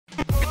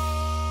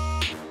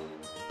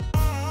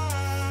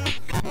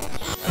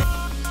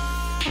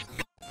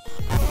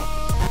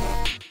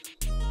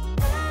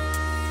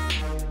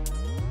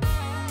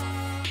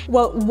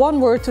Well,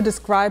 one word to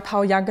describe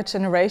how younger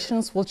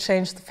generations will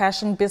change the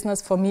fashion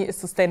business for me is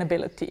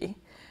sustainability.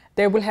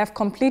 They will have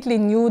completely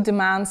new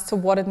demands to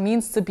what it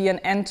means to be an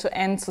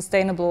end-to-end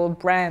sustainable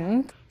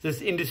brand.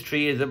 This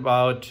industry is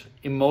about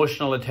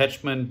emotional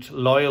attachment,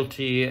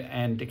 loyalty,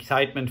 and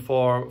excitement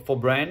for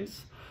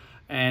brands.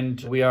 And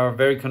we are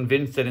very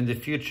convinced that in the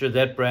future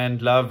that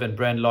brand love and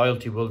brand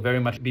loyalty will very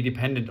much be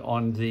dependent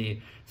on the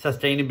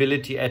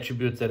sustainability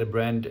attributes that a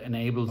brand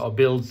enables or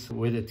builds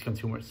with its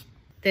consumers.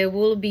 There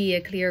will be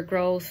a clear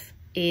growth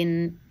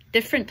in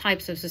different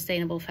types of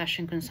sustainable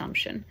fashion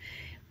consumption.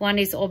 One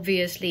is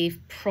obviously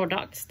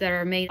products that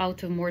are made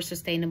out of more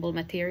sustainable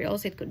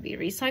materials. It could be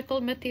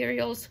recycled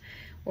materials,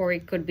 or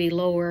it could be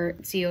lower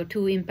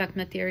CO2 impact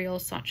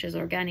materials such as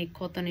organic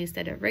cotton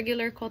instead of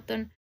regular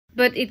cotton.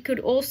 But it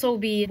could also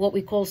be what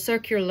we call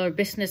circular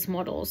business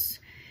models,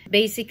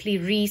 basically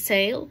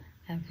resale,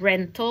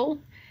 rental,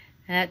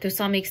 to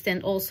some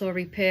extent also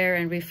repair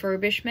and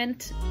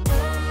refurbishment.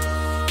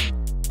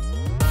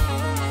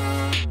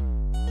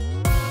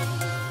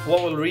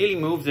 What will really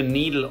move the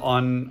needle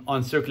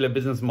on circular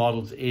business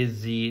models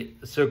is the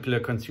circular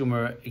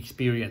consumer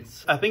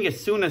experience. I think as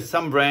soon as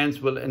some brands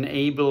will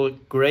enable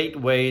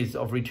great ways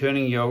of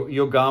returning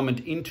your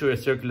garment into a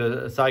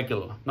circular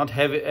cycle, not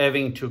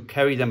having to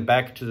carry them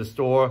back to the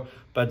store,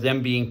 but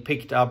them being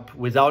picked up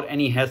without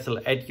any hassle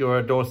at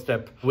your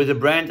doorstep, with the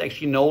brands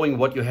actually knowing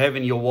what you have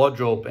in your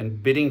wardrobe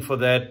and bidding for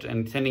that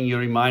and sending you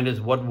reminders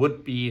what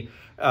would be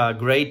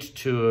great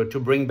to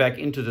bring back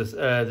into this,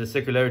 the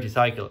circularity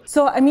cycle.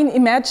 So, I mean,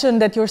 imagine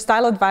that your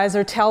style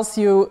advisor tells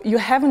you, you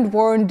haven't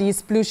worn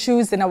these blue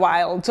shoes in a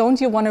while, don't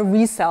you want to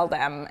resell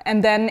them?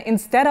 And then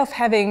instead of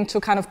having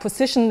to kind of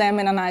position them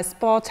in a nice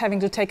spot,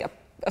 having to take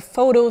a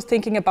photo,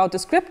 thinking about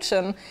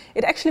description,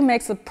 it actually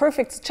makes a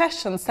perfect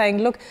suggestion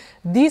saying, look,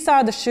 these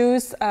are the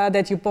shoes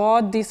that you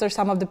bought, these are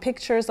some of the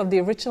pictures of the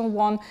original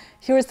one,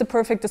 here is the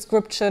perfect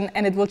description,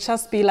 and it will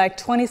just be like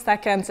 20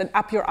 seconds and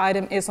up your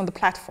item is on the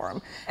platform.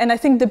 And I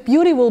think the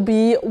beauty will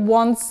be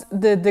once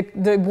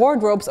the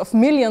wardrobes of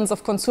millions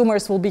of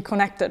consumers will be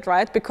connected,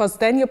 right? Because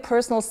then your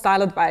personal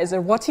style advisor,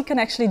 what he can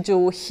actually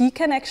do, he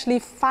can actually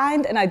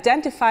find and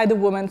identify the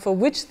woman for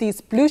which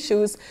these blue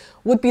shoes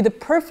would be the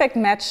perfect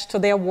match to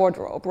their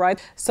wardrobe, right?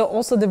 So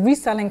also the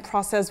reselling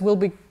process will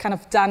be kind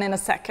of done in a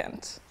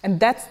second. And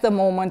that's the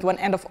moment when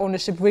end of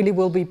ownership really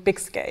will be big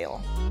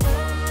scale.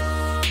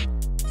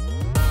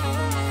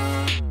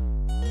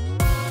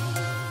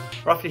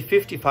 Roughly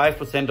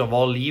 55% of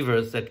all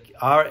levers that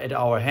are at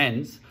our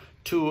hands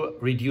to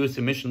reduce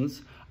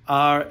emissions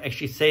are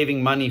actually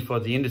saving money for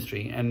the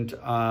industry, and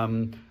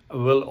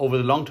will over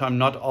the long term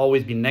not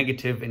always be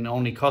negative in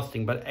only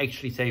costing, but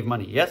actually save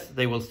money. Yes,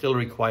 they will still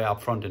require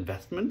upfront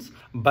investments,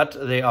 but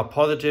they are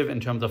positive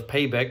in terms of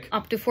payback.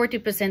 Up to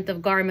 40%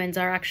 of garments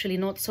are actually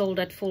not sold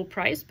at full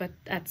price, but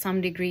at some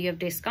degree of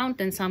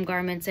discount, and some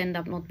garments end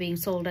up not being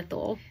sold at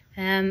all.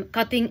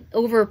 Cutting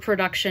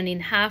overproduction in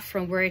half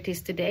from where it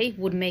is today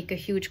would make a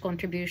huge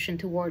contribution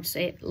towards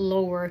a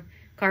lower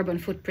carbon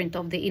footprint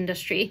of the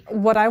industry.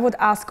 What I would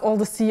ask all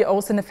the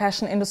CEOs in the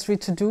fashion industry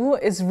to do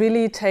is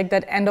really take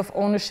that end of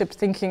ownership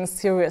thinking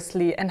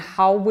seriously, and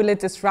how will it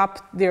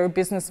disrupt their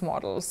business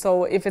model.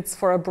 So if it's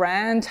for a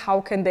brand,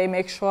 how can they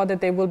make sure that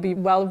they will be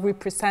well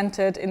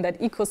represented in that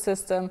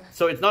ecosystem?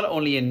 So it's not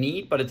only a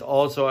need, but it's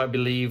also, I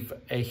believe,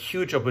 a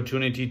huge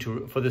opportunity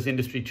for this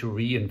industry to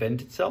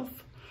reinvent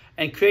itself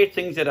and create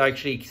things that are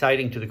actually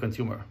exciting to the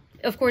consumer.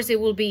 Of course, it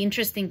will be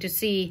interesting to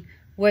see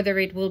whether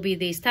it will be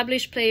the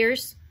established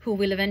players who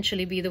will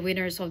eventually be the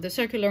winners of the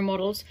circular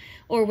models,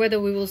 or whether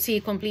we will see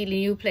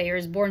completely new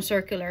players born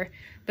circular,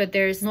 but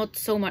there's not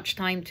so much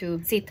time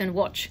to sit and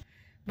watch,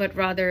 but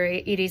rather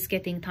it is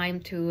getting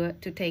time to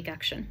take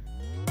action.